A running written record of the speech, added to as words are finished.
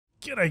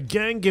G'day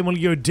gang,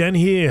 GameolioDan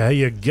here, how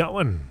you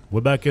going?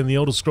 We're back in the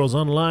Elder Scrolls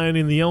Online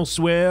in the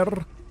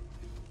Elsweyr.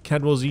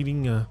 Cadwell's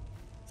eating a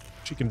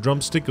chicken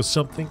drumstick or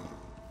something.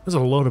 There's a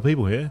lot of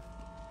people here.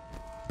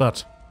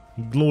 But,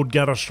 Lord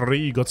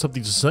Garashri, you got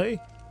something to say?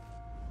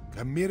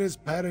 Chimera's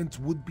parents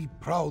would be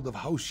proud of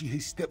how she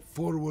has stepped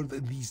forward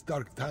in these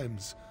dark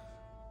times.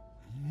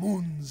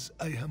 Moons,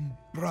 I am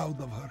proud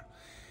of her.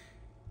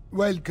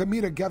 While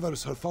Chimera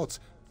gathers her thoughts,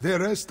 the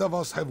rest of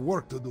us have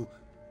work to do.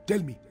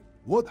 Tell me,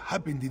 what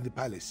happened in the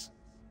palace?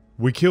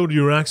 We killed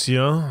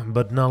Euraxia,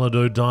 but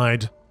Nalado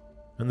died.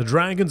 And the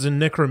dragons and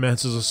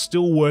necromancers are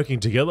still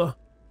working together.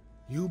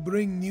 You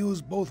bring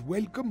news both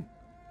welcome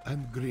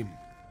and grim.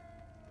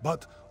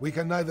 But we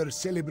can neither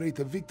celebrate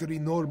a victory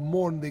nor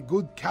mourn the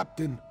good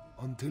captain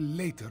until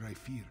later, I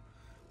fear.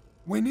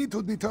 We need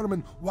to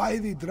determine why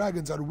the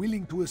dragons are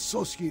willing to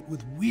associate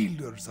with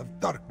wielders of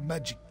dark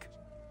magic.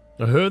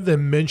 I heard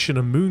them mention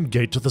a moon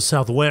gate to the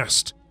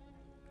southwest.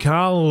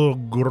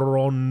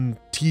 Calgrontiid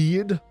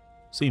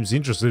seems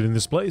interested in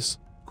this place.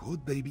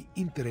 Could they be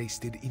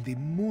interested in the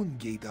moon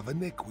gate of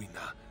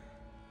Anequina?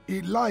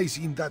 It lies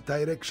in that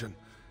direction.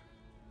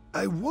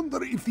 I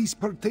wonder if this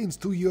pertains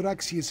to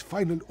Euraxia's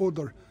final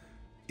order.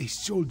 A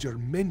soldier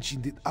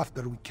mentioned it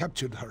after we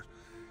captured her,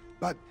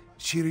 but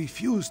she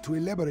refused to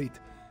elaborate.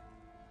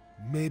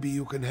 Maybe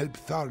you can help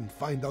Tharn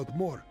find out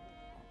more.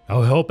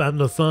 I'll help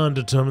Abnathan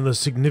determine the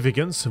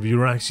significance of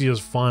Euraxia's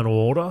final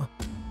order.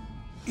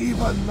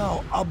 Even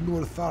now,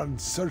 Abnur Tharn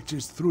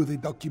searches through the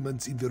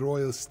documents in the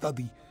royal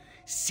study,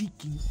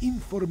 seeking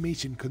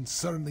information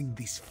concerning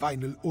this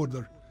final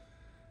order.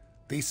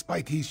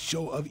 Despite his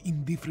show of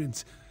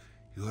indifference,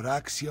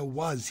 Euraxia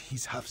was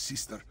his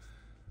half-sister.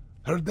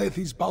 Her death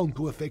is bound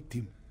to affect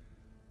him.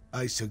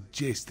 I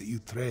suggest that you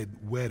tread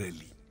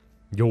warily.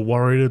 You're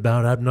worried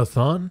about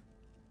Abnathan?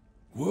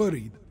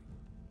 Worried?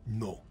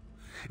 No.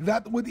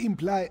 That would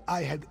imply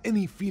I had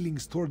any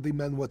feelings toward the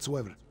man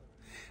whatsoever.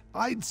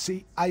 I'd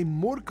say I'm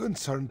more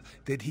concerned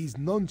that his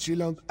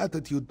nonchalant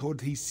attitude toward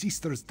his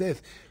sister's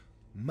death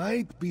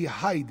might be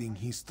hiding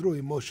his true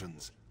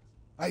emotions.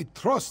 I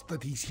trust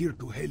that he's here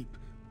to help,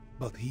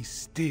 but he's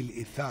still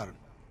a Tharn.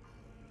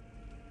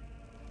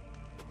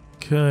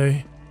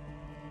 Okay.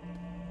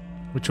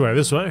 Which way?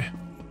 This way?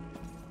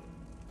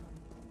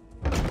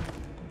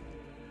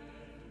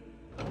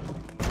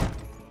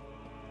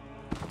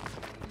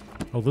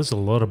 Oh, there's a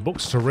lot of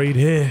books to read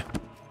here.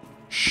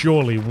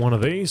 Surely one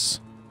of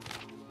these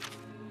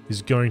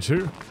is going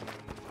to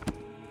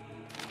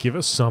give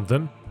us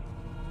something.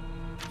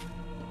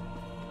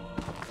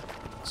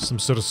 Some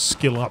sort of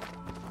skill up.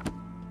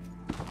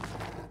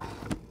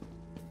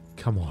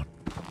 Come on.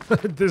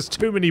 There's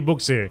too many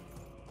books here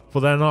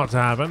for that not to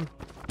happen.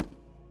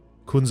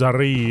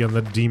 Kunzari and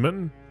the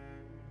Demon.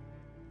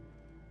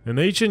 An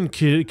ancient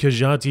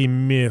Khajiiti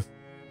myth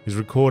is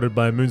recorded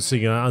by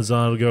moonsinger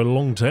Azargo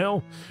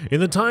Longtail. In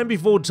the time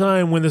before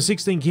time, when the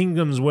 16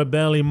 kingdoms were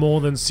barely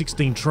more than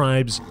 16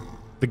 tribes,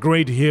 the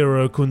great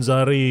hero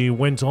Kunzari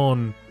went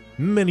on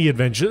many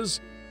adventures.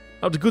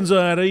 After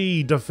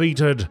Kunzari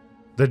defeated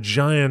the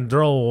giant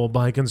Droll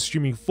by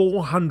consuming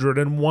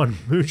 401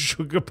 moon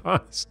sugar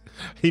pies,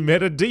 he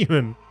met a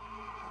demon.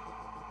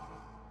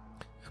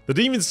 The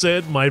demon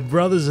said, "My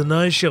brothers and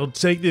I shall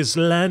take this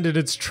land and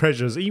its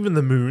treasures, even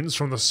the moons,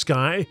 from the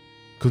sky."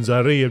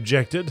 Kunzari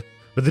objected,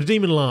 but the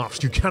demon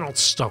laughed. "You cannot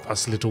stop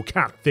us, little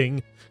cat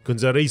thing."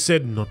 Kunzari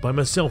said, "Not by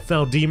myself,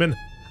 foul demon.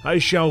 I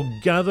shall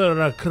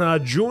gather a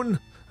Krajun,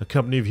 a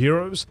company of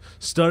heroes,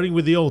 starting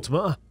with the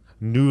Ultima,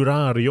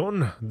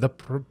 Nurarion, the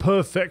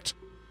perfect,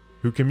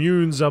 who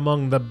communes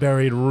among the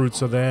buried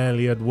roots of the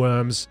Iliad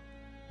worms.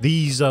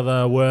 These are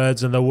the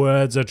words, and the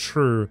words are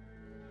true.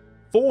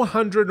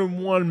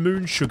 401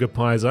 moon sugar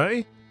pies,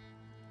 eh?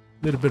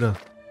 Little bit of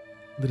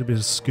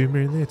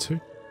skooma in there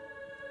too.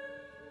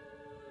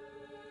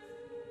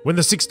 When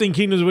the 16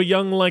 kingdoms were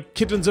young like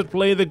kittens at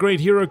play, the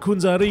great hero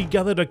Kunzari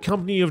gathered a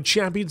company of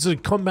champions to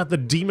combat the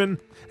demon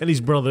and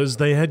his brothers.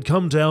 They had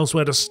come to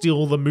Elsweyr to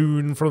steal the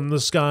moon from the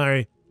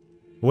sky.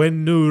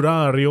 When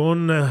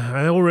Nurarion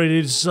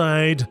already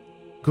decided,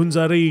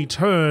 Kunzari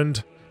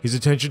turned his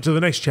attention to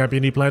the next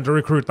champion he planned to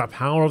recruit. "The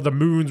power of the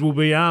moons will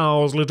be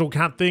ours, little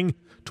cat thing,"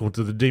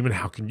 taunted the demon.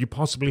 "How can you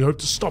possibly hope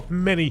to stop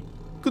many?"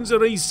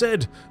 Kunzari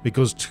said,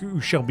 "Because two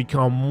shall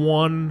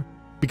become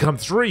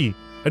three.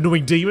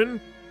 Annoying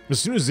demon. As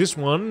soon as this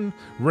one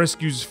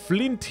rescues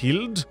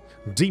Flinthild,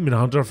 demon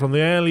hunter from the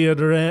Iliad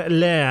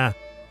lair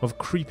of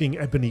creeping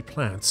ebony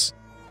plants."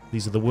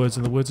 These are the words,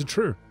 and the words are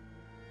true.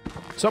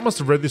 So I must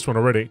have read this one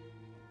already.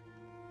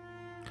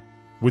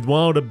 With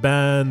wild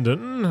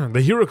abandon,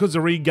 the hero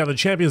Kunzari gathered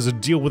champions to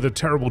deal with the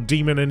terrible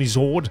demon and his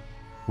horde.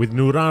 With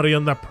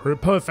Nurarion the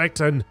perfect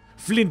and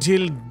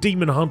Flinthild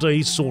demon hunter,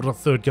 he sought a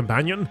third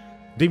companion.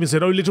 Demon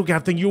said, "Oh, little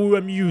cat thing, you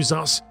amuse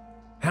us.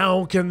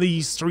 How can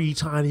these three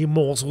tiny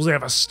mortals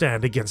ever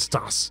stand against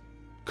us?"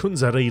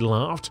 Kunzari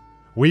laughed.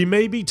 "We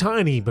may be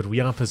tiny, but we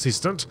are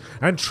persistent,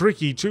 and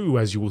tricky too,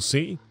 as you will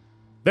see."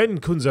 Then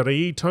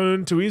Kunzari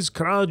turned to his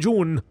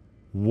Krajun.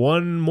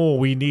 "One more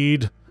we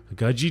need, a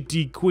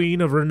Khajiiti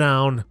queen of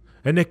renown,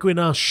 an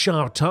equina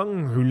sharp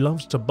tongue who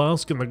loves to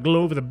bask in the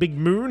glow of the big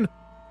moon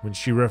when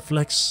she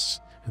reflects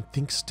and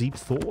thinks deep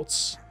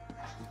thoughts.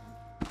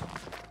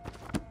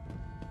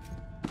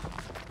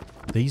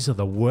 These are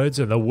the words,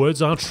 and the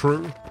words are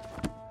true.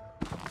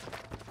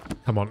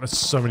 Come on, there's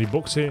so many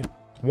books here.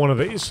 One of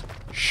these,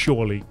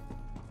 surely,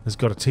 has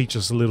got to teach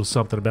us a little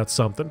something about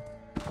something.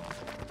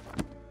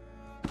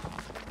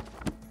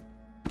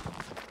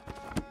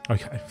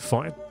 Okay,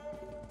 fine.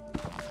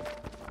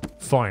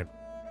 Fine.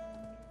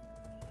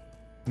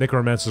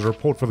 Necromancer's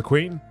report for the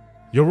Queen.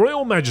 Your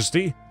Royal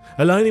Majesty,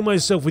 aligning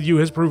myself with you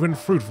has proven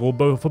fruitful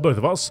for both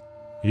of us.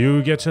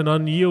 You get an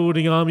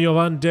unyielding army of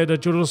undead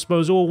at your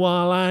disposal,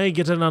 while I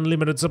get an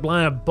unlimited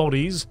supply of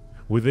bodies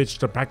with which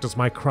to practice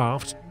my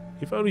craft.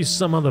 If only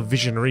some other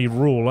visionary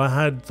ruler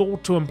had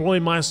thought to employ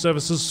my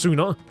services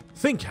sooner.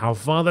 Think how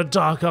far the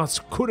dark arts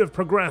could have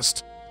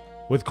progressed.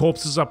 With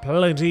corpses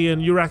aplenty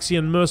and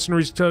Euraxian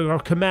mercenaries to our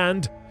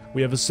command,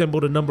 we have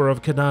assembled a number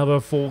of cadaver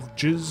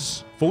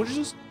forges,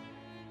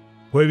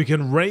 where we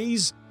can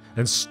raise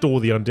and store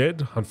the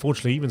undead.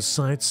 Unfortunately, even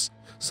sites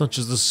such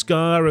as the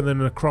Scar and the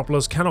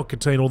Necropolis cannot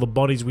contain all the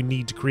bodies we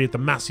need to create the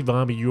massive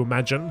army you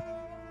imagine.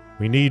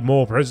 We need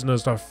more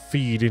prisoners to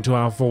feed into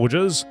our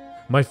forges.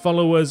 My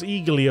followers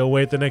eagerly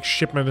await the next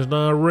shipment and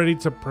are ready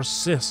to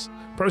process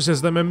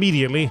them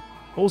immediately.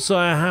 Also,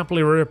 I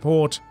happily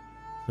report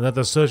that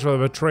the search for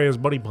the betrayer's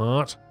body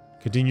part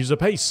continues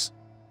apace.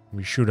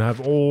 We should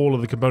have all of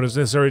the components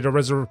necessary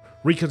to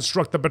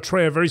reconstruct the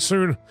betrayer very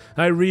soon.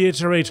 I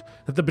reiterate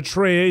that the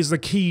betrayer is the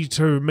key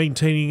to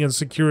maintaining and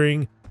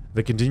securing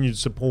the continued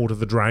support of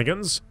the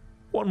dragons.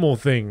 One more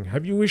thing,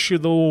 have you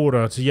issued the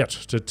order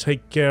to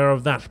take care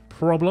of that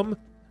problem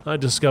I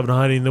discovered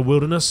hiding in the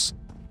wilderness?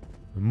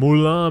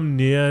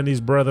 Mulamnir and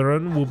his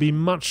brethren will be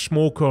much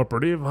more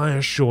cooperative, I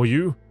assure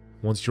you,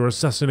 once your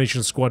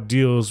assassination squad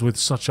deals with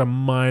such a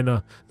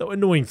minor, though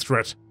annoying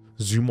threat.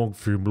 Zumog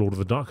Fume, Lord of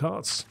the Dark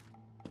Arts.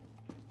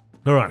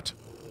 Alright.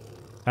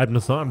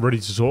 Abnethar, I'm ready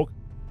to talk.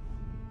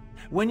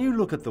 When you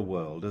look at the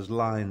world as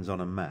lines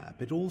on a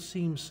map, it all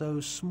seems so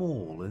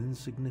small and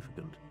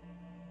insignificant.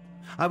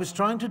 I was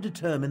trying to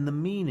determine the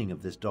meaning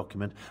of this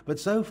document, but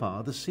so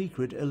far the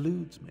secret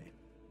eludes me.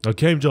 I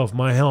came to offer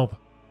my help.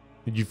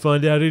 Did you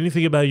find out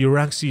anything about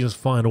Euraxia's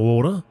final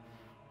order?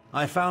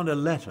 I found a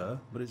letter,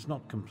 but it's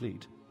not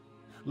complete.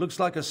 Looks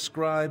like a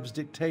scribe's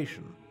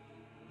dictation.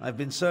 I've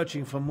been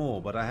searching for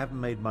more, but I haven't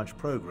made much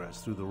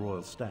progress through the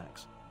royal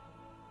stacks.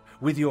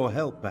 With your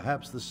help,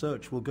 perhaps the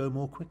search will go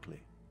more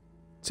quickly.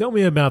 Tell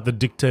me about the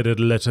dictated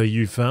letter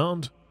you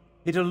found.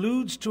 It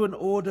alludes to an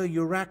order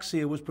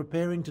Euraxia was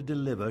preparing to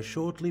deliver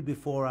shortly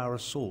before our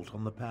assault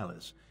on the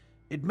palace.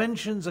 It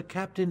mentions a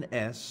Captain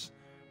S,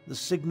 the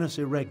Cygnus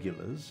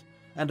Irregulars,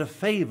 and a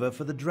favor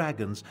for the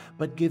dragons,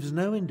 but gives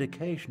no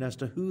indication as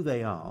to who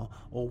they are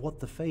or what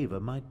the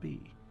favor might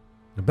be.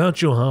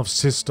 About your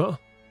half-sister?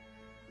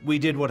 We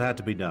did what had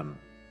to be done.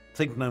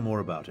 Think no more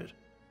about it.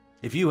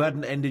 If you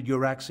hadn't ended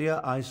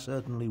Euraxia, I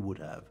certainly would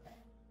have.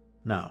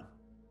 Now,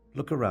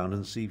 look around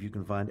and see if you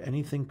can find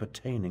anything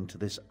pertaining to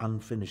this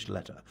unfinished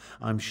letter.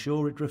 I'm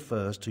sure it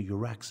refers to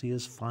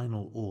Euraxia's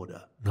final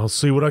order. I'll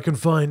see what I can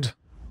find.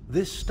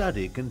 This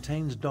study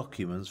contains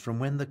documents from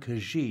when the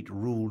Khajiiti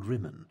ruled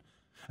Rimmon,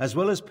 as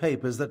well as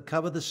papers that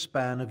cover the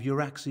span of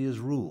Euraxia's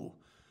rule.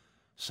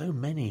 So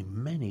many,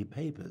 many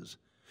papers.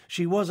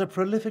 She was a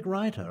prolific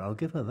writer, I'll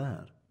give her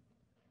that.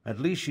 At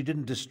least she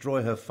didn't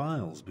destroy her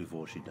files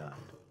before she died.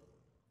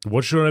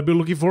 What should I be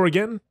looking for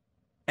again?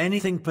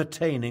 Anything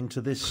pertaining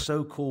to this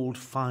so-called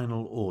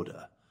final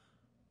order.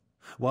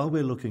 While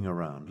we're looking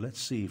around, let's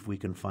see if we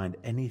can find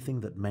anything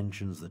that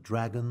mentions the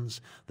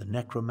dragons, the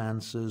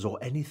necromancers, or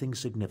anything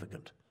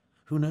significant.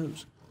 Who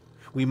knows?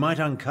 We might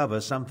uncover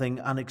something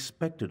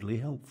unexpectedly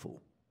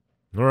helpful.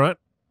 All right.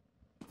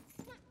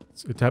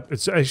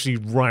 It's actually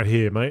right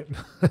here, mate.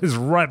 It's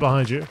right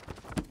behind you.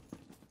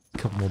 A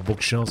couple more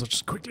bookshelves. I'll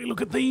just quickly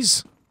look at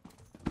these.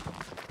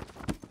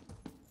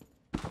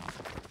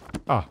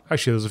 Ah,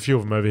 actually, there's a few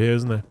of them over here,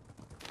 isn't there?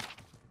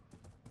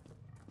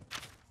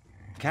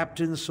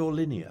 Captain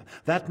Sorlinia.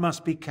 That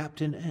must be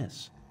Captain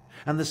S.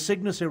 And the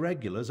Cygnus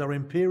Irregulars are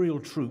Imperial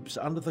troops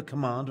under the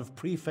command of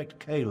Prefect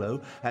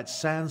Kalo at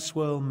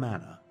Sandswirl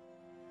Manor.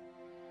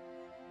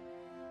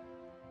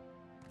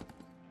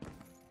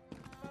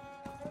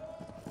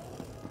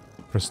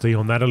 Pressed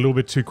on that a little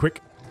bit too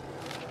quick.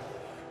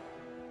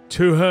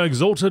 To Her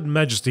Exalted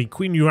Majesty,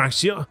 Queen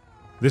Euraxia,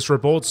 this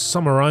report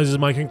summarizes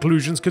my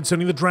conclusions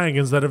concerning the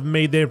dragons that have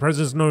made their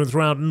presence known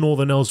throughout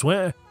Northern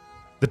Elsweyr.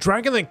 The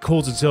dragon that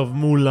calls itself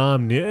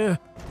Mulamnir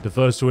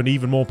refers to an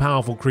even more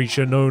powerful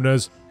creature known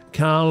as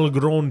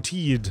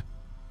Kalgrontid.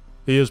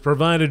 He has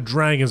provided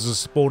dragons to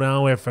support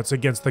our efforts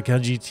against the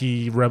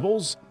Khajiiti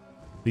rebels.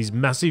 These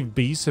massive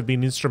beasts have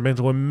been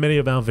instrumental in many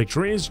of our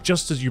victories,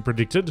 just as you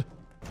predicted.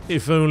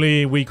 If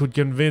only we could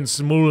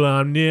convince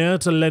Mulamnir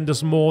to lend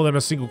us more than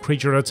a single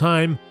creature at a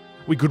time,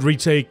 we could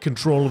retake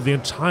control of the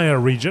entire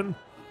region.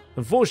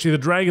 Unfortunately, the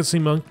dragons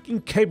seem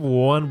incapable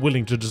or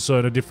unwilling to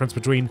discern a difference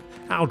between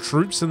our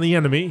troops and the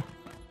enemy.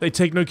 They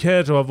take no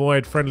care to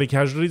avoid friendly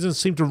casualties and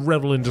seem to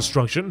revel in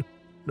destruction,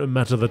 no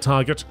matter the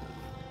target.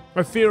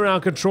 I fear our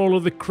control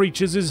of the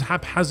creatures is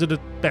haphazard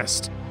at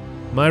best.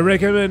 My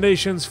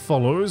recommendations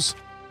follows.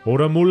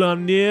 Order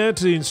Mulanir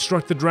to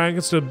instruct the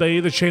dragons to obey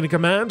the chain of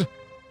command.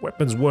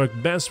 Weapons work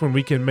best when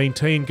we can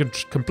maintain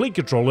complete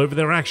control over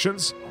their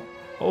actions.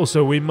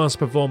 Also, we must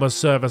perform a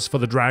service for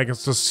the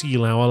dragons to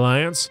seal our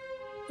alliance.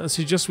 I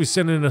suggest we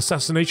send an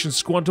assassination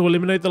squad to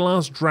eliminate the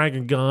last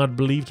dragon guard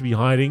believed to be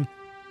hiding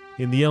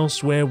in the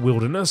Elsweyr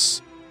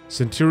wilderness.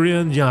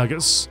 Centurion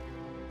Yagus,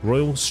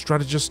 royal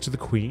strategist to the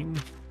Queen.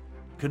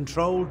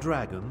 Control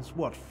dragons?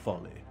 What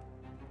folly.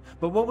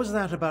 But what was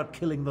that about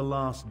killing the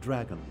last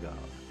dragon guard?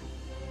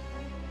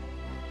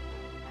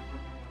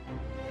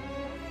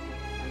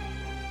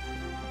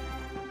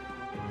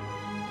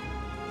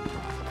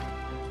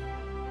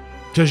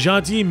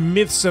 Khajiiti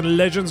myths and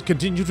legends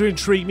continue to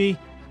intrigue me.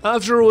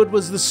 After all, it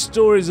was the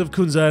stories of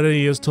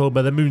Kunzari as told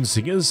by the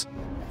Moonsingers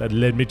that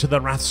led me to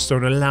the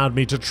Wrathstone and allowed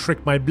me to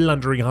trick my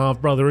blundering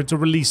half-brother into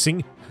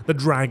releasing the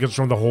dragons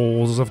from the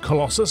halls of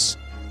Colossus.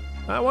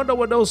 I wonder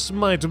what else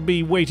might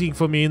be waiting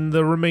for me in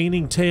the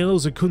remaining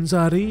tales of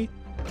Kunzari.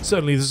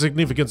 Certainly the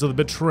significance of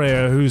the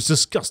betrayer whose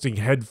disgusting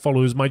head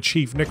follows my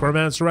chief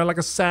Necromancer around like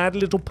a sad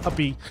little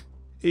puppy.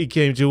 He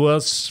came to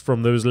us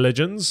from those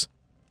legends.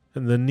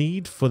 And the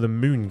need for the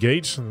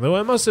Moongate, though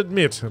I must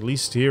admit, at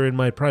least here in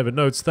my private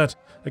notes, that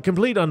a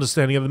complete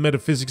understanding of the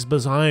metaphysics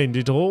behind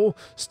it all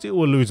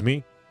still eludes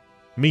me.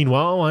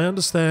 Meanwhile, I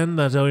understand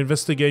that our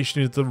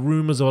investigation into the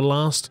rumors of a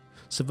last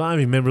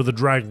surviving member of the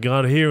Dragon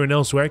Guard here in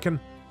Elsweyr can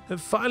have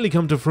finally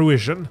come to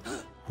fruition.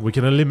 We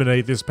can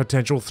eliminate this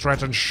potential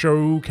threat and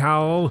show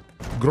Cal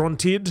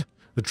Grontid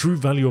the true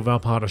value of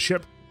our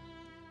partnership.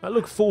 I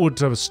look forward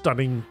to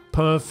studying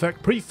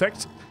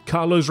Prefect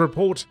Carlo's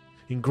report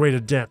in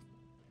greater depth.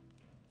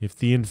 If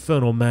the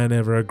infernal man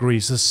ever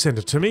agrees to send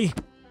it to me.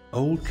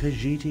 Old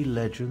Khajiiti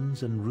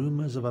legends and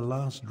rumors of a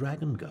last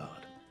dragon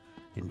guard.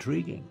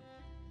 Intriguing.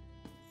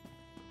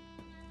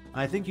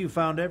 I think you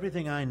found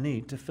everything I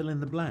need to fill in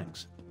the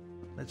blanks.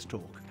 Let's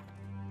talk.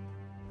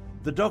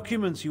 The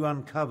documents you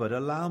uncovered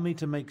allow me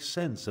to make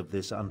sense of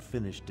this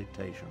unfinished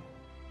dictation.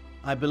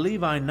 I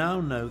believe I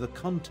now know the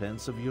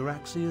contents of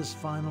Euraxia's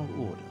final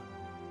order.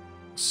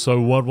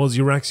 So what was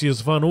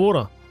Euraxia's final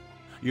order?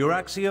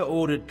 Euraxia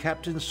ordered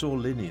Captain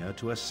Solinia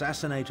to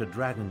assassinate a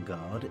dragon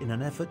guard in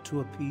an effort to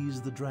appease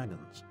the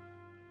dragons.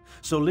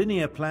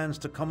 Solinia plans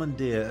to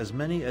commandeer as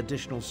many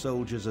additional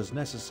soldiers as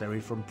necessary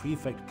from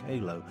Prefect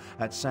Kalo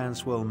at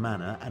Sandswell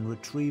Manor and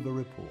retrieve a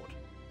report.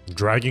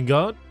 Dragon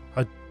Guard?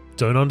 I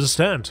don't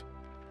understand.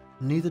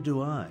 Neither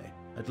do I,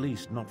 at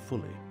least not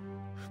fully.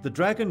 The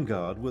Dragon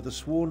Guard were the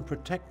sworn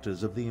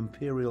protectors of the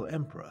Imperial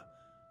Emperor.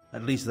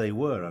 At least they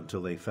were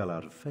until they fell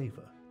out of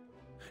favor.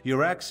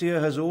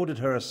 Euraxia has ordered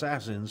her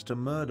assassins to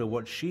murder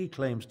what she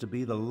claims to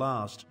be the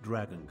last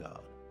Dragon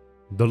Guard.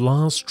 The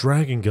last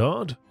Dragon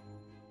Guard?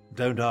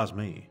 Don't ask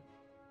me.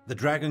 The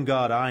Dragon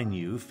Guard I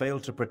knew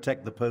failed to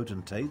protect the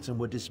potentates and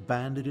were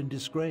disbanded in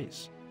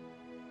disgrace.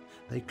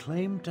 They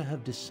claimed to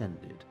have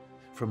descended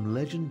from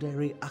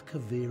legendary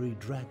Akaviri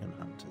dragon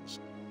hunters.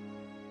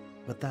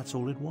 But that's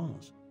all it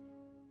was.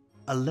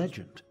 A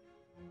legend.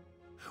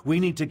 We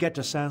need to get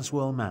to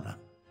Sandswell Manor.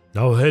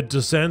 I'll head to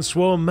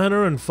Sandswell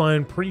Manor and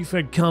find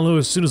Prefect Carlo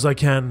as soon as I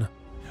can.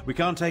 We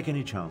can't take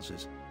any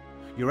chances.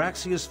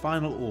 Euraxia's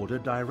final order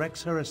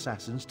directs her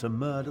assassins to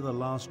murder the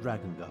last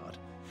Dragon Guard.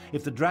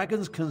 If the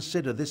dragons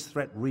consider this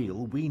threat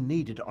real, we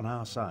need it on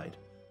our side.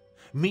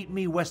 Meet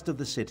me west of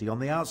the city, on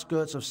the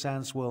outskirts of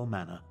Sandswell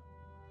Manor.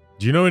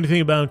 Do you know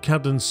anything about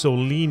Captain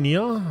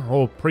Solinia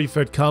or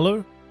Prefect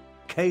Carlo?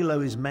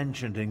 Kalo is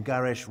mentioned in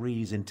Garesh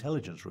Ree's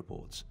intelligence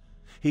reports.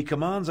 He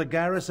commands a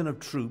garrison of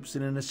troops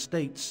in an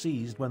estate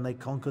seized when they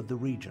conquered the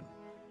region.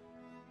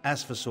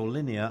 As for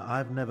Solinia,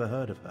 I've never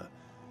heard of her.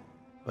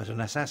 But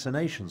an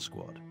assassination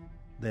squad,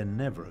 they're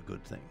never a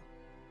good thing.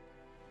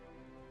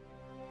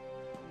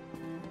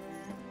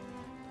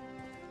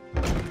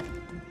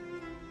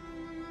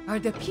 Are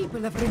the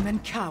people of Rimmon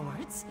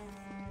cowards?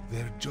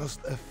 They're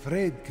just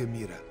afraid,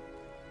 Chimera.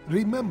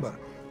 Remember,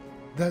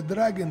 the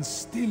dragon's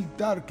still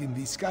dark in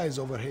the skies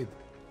overhead.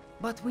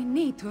 But we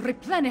need to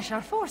replenish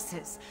our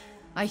forces.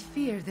 I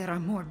fear there are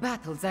more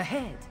battles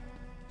ahead.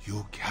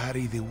 You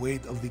carry the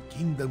weight of the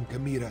kingdom,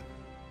 Chimera,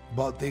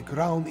 but the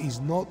crown is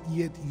not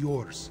yet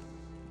yours.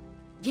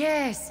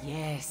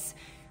 Yes.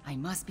 I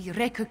must be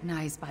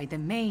recognized by the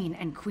Main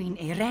and Queen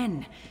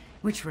Eren.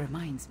 Which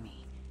reminds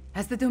me,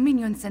 has the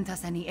Dominion sent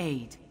us any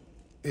aid?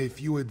 A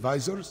few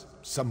advisors,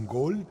 some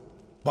gold,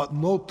 but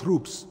no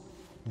troops.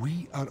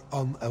 We are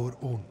on our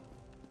own.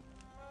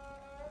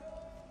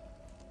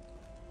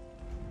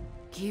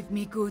 Give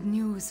me good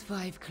news,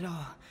 Five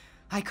Claw.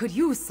 I could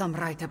use some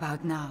right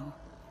about now.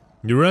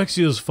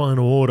 Euraxia's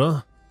final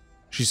order.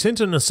 She sent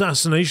an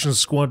assassination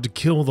squad to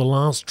kill the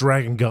last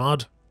Dragon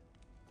Guard.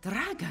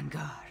 Dragon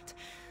Guard?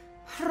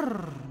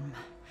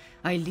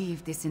 I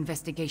leave this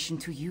investigation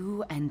to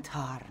you and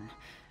Tarn.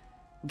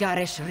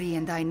 Garesh Ree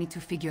and I need to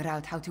figure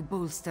out how to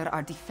bolster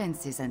our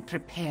defenses and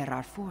prepare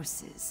our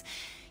forces.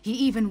 He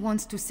even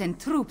wants to send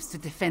troops to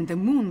defend the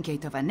moon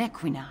gate of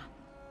Anequina.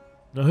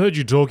 I heard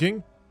you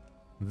talking.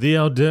 The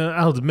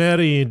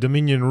Aldmeri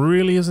Dominion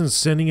really isn't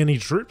sending any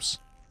troops?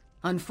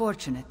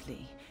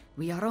 Unfortunately,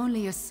 we are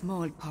only a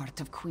small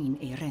part of Queen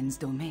Eren's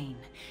domain.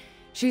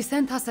 She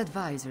sent us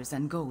advisors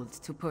and gold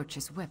to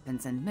purchase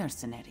weapons and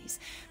mercenaries,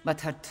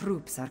 but her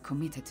troops are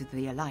committed to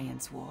the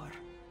Alliance war.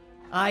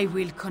 I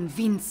will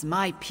convince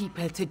my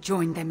people to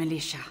join the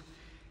militia.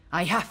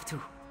 I have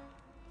to.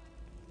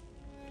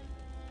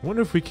 I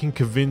wonder if we can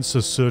convince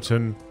a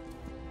certain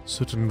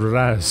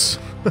Raz.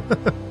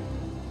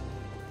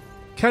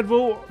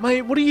 Cadwell,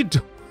 mate, what are you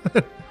doing?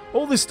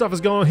 All this stuff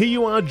is going on. Here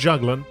you are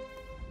juggling.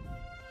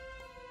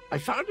 I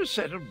found a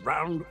set of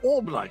round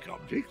orb-like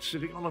objects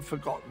sitting on a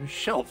forgotten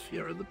shelf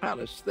here in the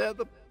palace. They're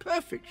the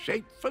perfect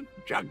shape for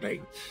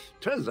juggling.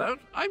 Turns out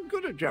I'm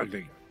good at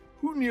juggling.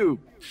 Who knew?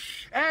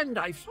 And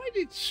I find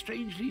it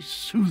strangely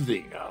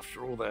soothing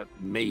after all that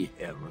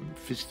mayhem and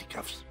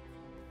fisticuffs.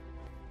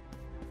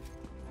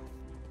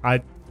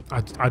 I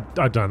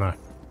don't know.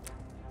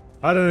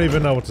 I don't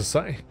even know what to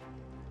say.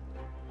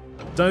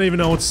 Don't even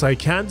know what to say,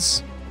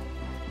 Cads.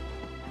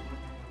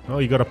 Oh,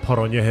 you got a pot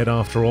on your head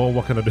after all.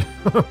 What can I do?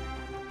 What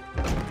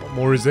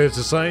more is there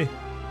to say?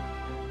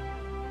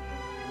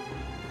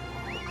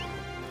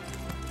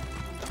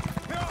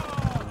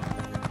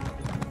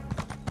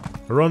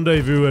 A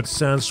rendezvous at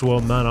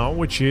Sandswell Manor,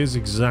 which is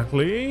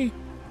exactly...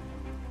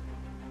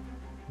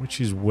 Which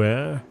is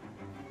where?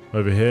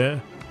 Over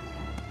here.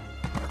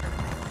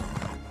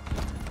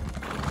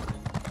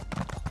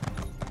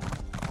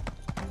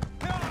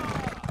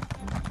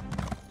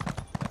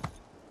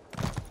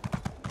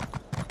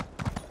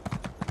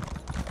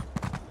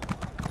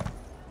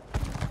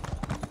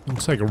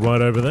 We'll take a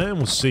ride over there and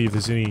we'll see if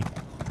there's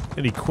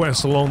any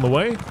quests along the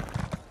way.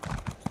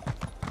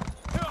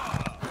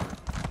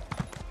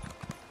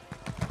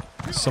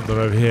 Something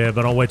over here,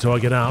 but I'll wait till I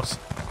get out.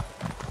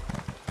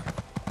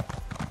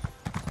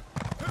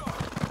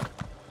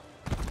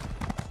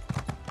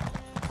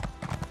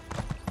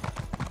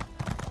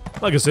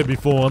 Like I said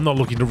before, I'm not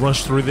looking to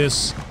rush through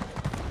this.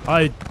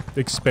 I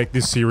expect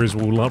this series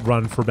will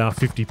run for about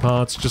 50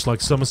 parts, just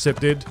like Somerset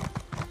did.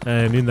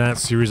 And in that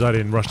series, I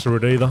didn't rush through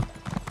it either.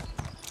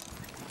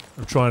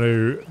 I'm trying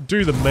to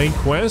do the main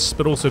quest,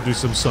 but also do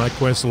some side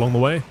quests along the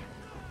way.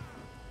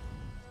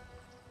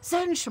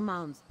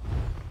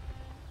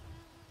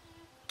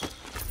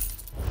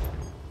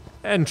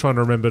 And trying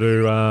to remember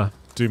to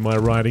do my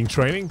riding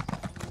training.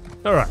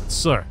 Alright,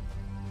 so.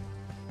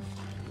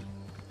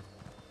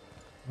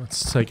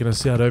 That's taking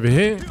us out over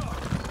here.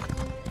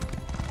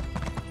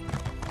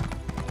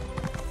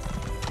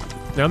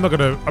 Now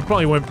I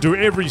probably won't do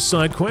every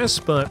side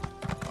quest, but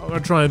I'm gonna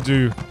try and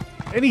do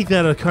any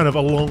that are kind of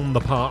along the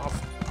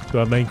path to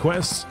our main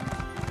quest.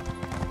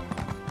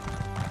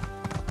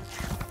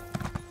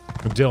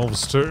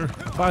 Delves too.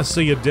 If I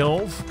see a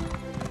delve,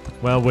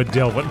 well, we're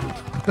delving.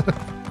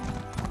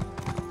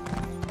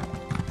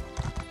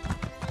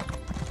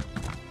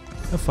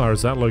 How far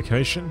is that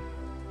location?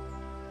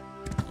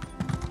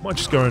 Might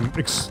just go and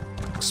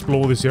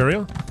explore this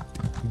area.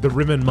 The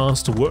Rimmen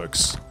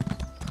Masterworks.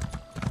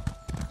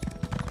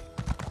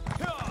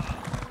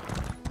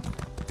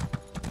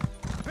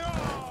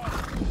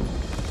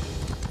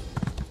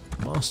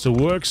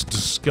 Masterworks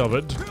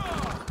discovered.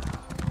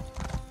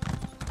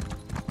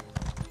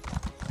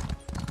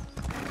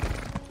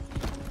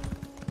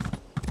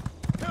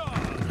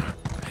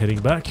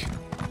 Heading back.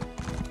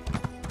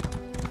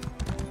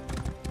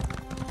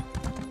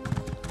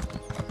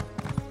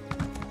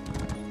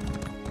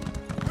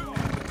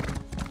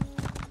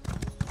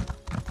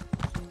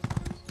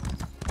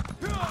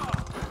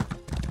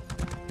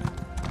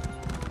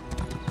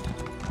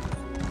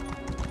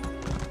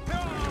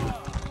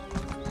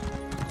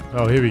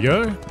 Oh, here we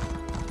go.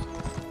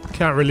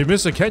 Can't really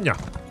miss it, can ya?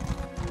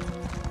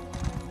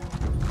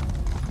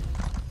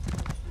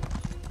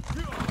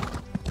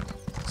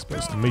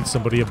 Supposed to meet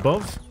somebody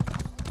above.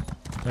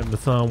 And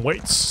Nathan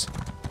waits.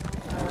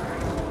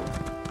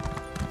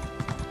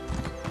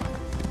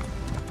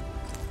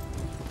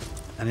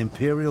 An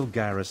Imperial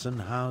garrison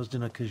housed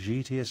in a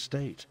Khajiiti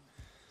estate.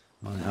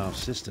 My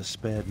half-sister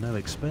spared no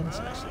expense,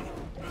 I see.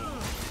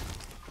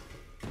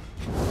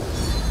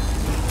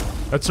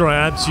 That's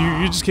alright, Ads.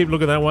 You just keep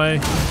looking that way.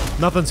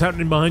 Nothing's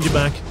happening behind your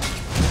back.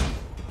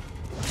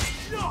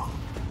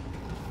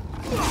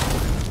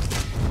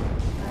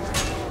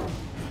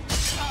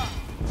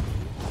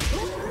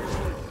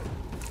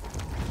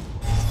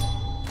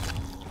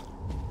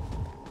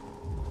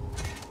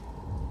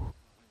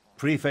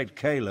 Prefect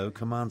Kalo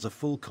commands a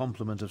full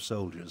complement of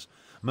soldiers,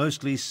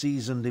 mostly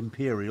seasoned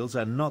Imperials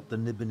and not the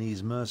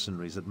Nibonese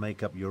mercenaries that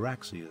make up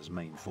Euraxia's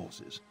main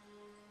forces.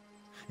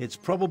 It's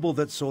probable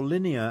that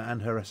Sorlinia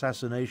and her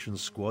assassination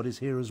squad is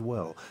here as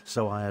well,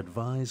 so I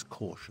advise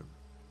caution.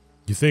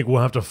 You think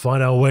we'll have to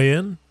fight our way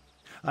in?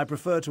 I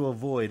prefer to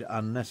avoid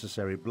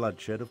unnecessary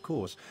bloodshed, of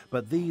course,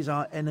 but these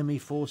are enemy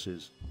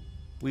forces.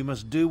 We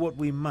must do what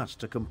we must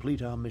to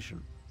complete our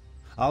mission.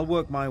 I'll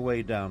work my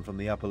way down from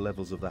the upper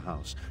levels of the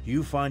house.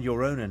 You find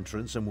your own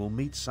entrance and we'll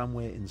meet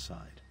somewhere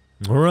inside.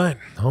 Alright,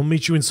 I'll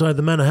meet you inside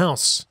the manor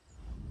house.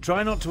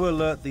 Try not to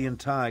alert the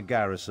entire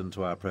garrison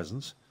to our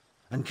presence,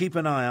 and keep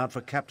an eye out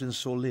for Captain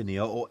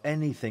Sorlinia or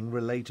anything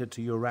related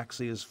to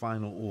Euraxia's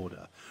final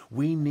order.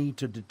 We need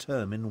to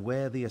determine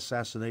where the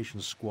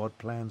assassination squad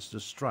plans to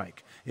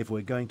strike if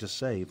we're going to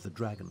save the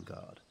Dragon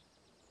Guard.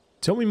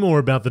 Tell me more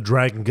about the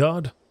Dragon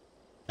Guard.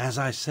 As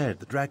I said,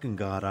 the Dragon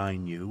Guard I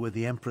knew were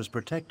the Emperor's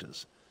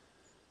protectors.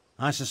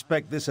 I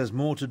suspect this has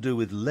more to do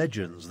with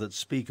legends that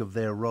speak of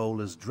their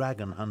role as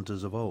dragon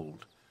hunters of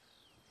old.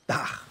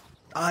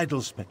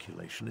 Idle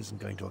speculation isn't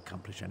going to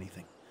accomplish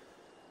anything.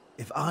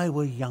 If I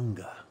were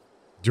younger...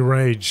 Your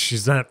age,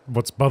 is that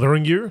what's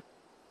bothering you?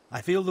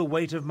 I feel the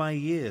weight of my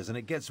years, and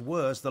it gets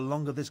worse the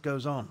longer this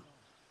goes on.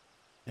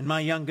 In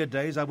my younger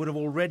days, I would have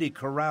already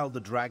corralled the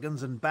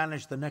dragons and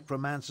banished the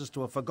necromancers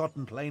to a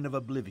forgotten plane of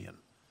oblivion.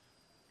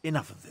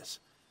 Enough of this.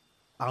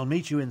 I'll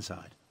meet you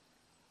inside.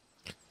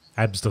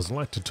 Abs doesn't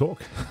like to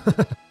talk.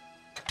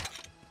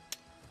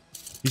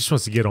 He just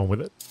wants to get on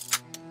with it.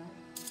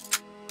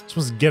 Just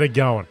wants to get it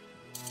going.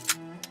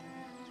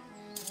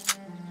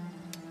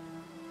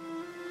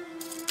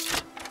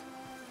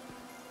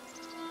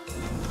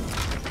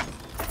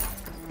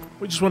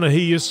 We just want to hear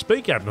you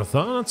speak,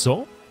 Abnathan, that's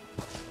all.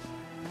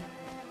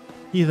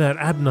 Hear that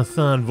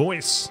Abnathan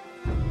voice.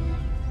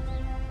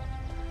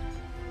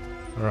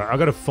 Alright, I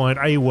gotta find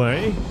a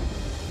way.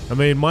 I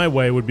mean, my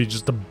way would be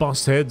just to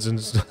bust heads and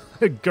just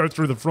go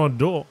through the front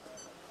door.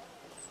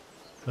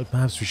 But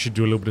perhaps we should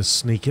do a little bit of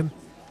sneaking.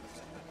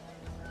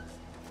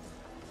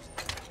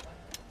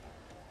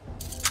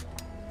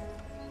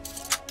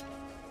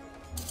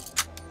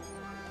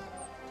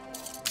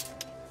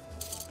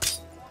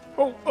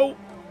 Oh, oh!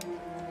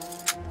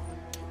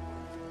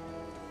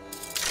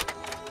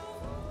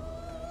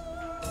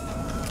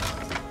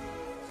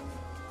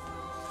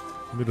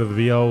 A bit of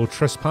the old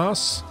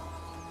trespass.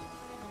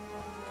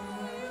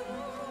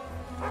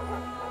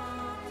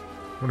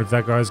 Wonder if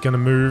that guy's gonna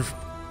move.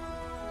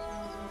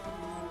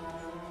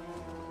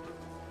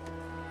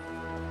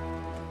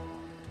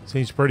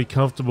 Seems pretty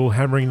comfortable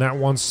hammering that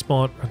one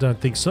spot. I don't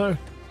think so.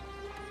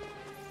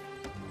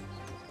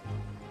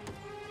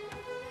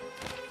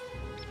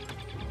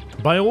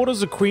 By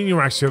orders of Queen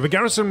Euraxia, the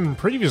garrison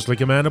previously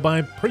commanded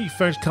by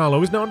Prefect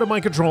Carlo is now under my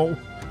control.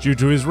 Due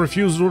to his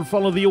refusal to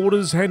follow the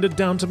orders handed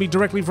down to me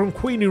directly from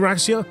Queen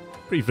Euraxia,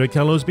 Prefect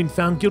Carlo has been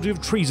found guilty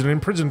of treason and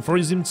imprisoned for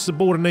his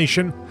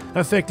insubordination,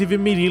 effective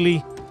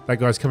immediately. That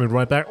guy's coming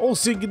right back. All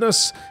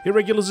Cygnus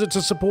irregulars are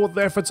to support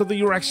the efforts of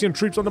the Euraxian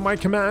troops under my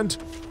command.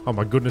 Oh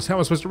my goodness, how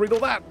am I supposed to read all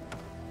that?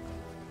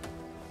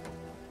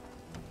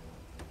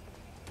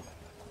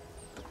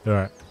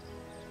 Alright.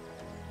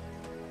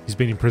 He's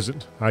been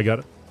imprisoned. I got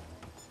it.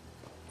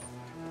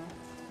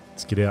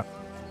 Let's get out.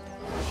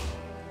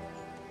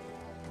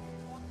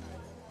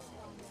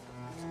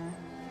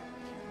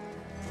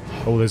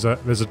 Oh, there's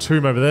a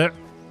tomb over there.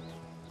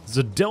 There's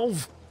a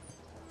delve.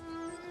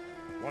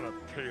 One of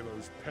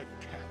Kalo's pet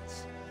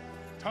cats.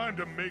 Time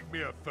to make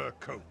me a fur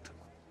coat.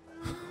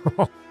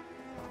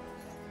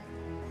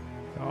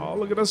 Oh,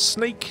 look at us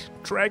sneak.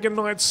 Dragon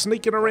Knight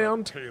sneaking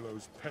around.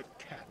 Kalo's pet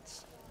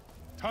cats.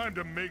 Time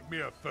to make me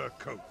a fur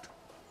coat.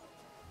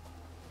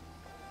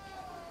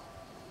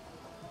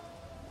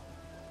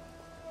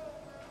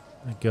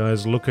 That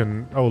guy's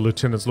looking... Oh,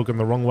 Lieutenant's looking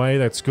the wrong way.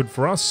 That's good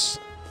for us.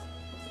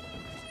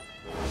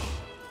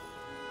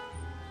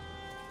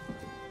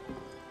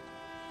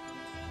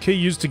 Key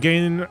used to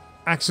gain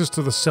access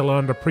to the cellar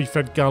under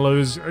Prefect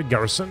Gallo's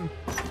garrison.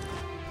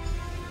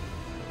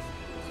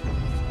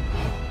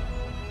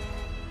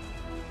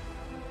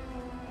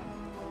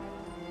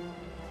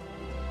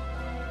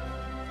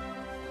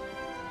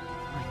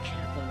 I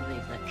can't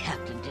believe the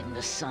captain didn't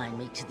assign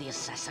me to the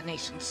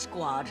assassination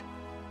squad.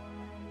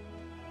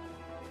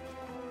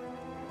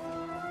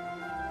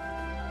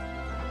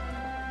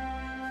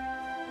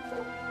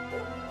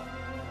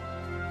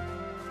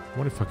 I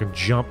wonder if I can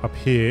jump up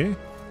here.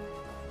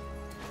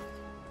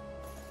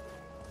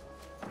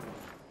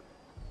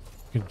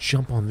 I can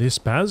jump on this,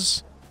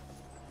 Baz.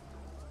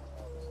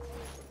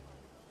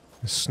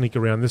 Let's sneak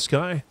around this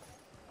guy.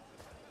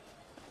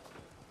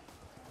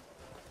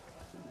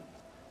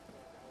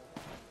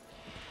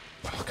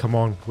 Oh, come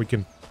on, we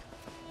can...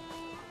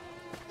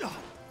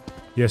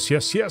 Yes,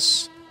 yes,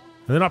 yes.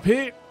 And then up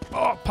here.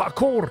 Oh,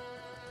 parkour.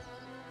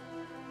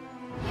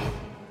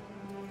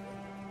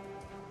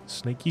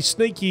 Sneaky,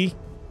 sneaky.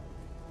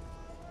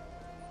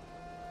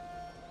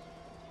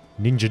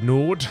 Ninja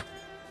Nord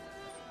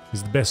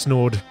is the best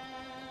Nord.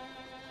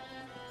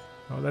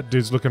 Oh, that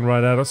dude's looking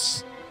right at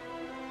us.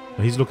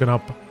 He's looking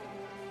up.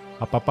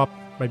 Up, up, up.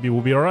 Maybe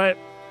we'll be alright.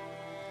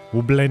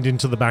 We'll blend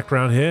into the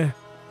background here.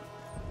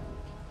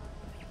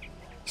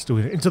 Still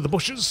into the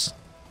bushes.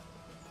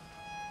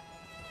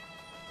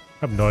 I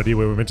have no idea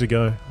where we're meant to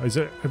go. Is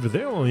it over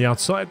there or on the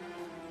outside?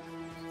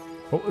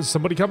 Oh, is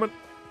somebody coming?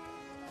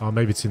 Oh,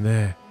 maybe it's in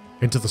there.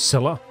 Into the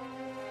cellar.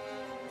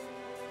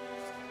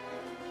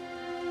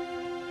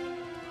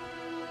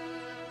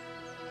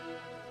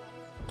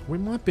 We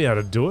might be able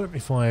to do it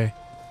if I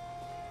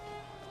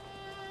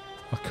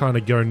kind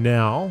of go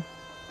now.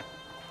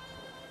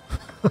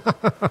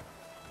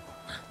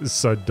 This is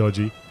so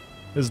dodgy.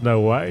 There's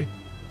no way.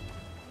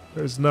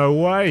 There's no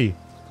way.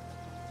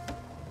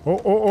 Oh,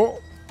 oh, oh,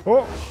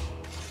 oh.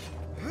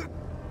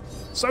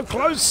 So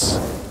close.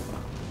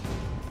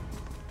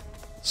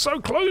 So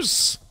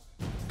close.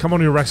 Come on,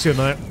 Euraxia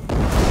Knight.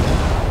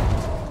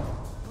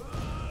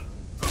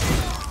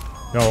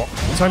 No,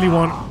 it's only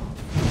one.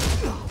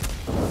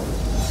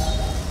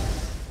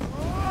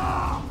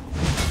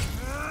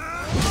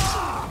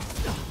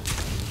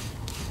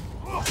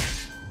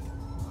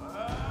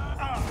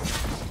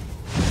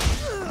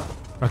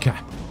 Okay.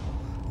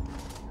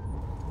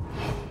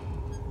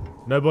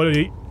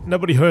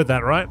 Nobody heard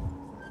that, right?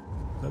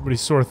 Nobody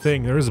saw a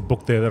thing. There is a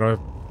book there that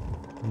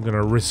I'm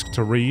gonna risk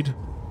to read.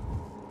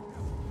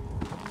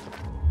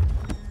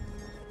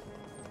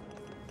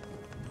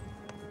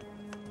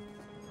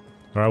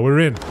 Alright, we're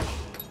in.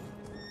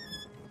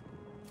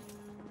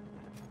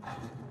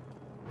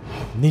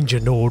 Ninja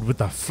Nord with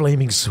the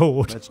flaming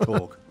sword. Let's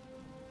talk.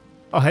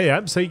 Oh, hey,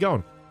 Abs, how you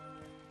going?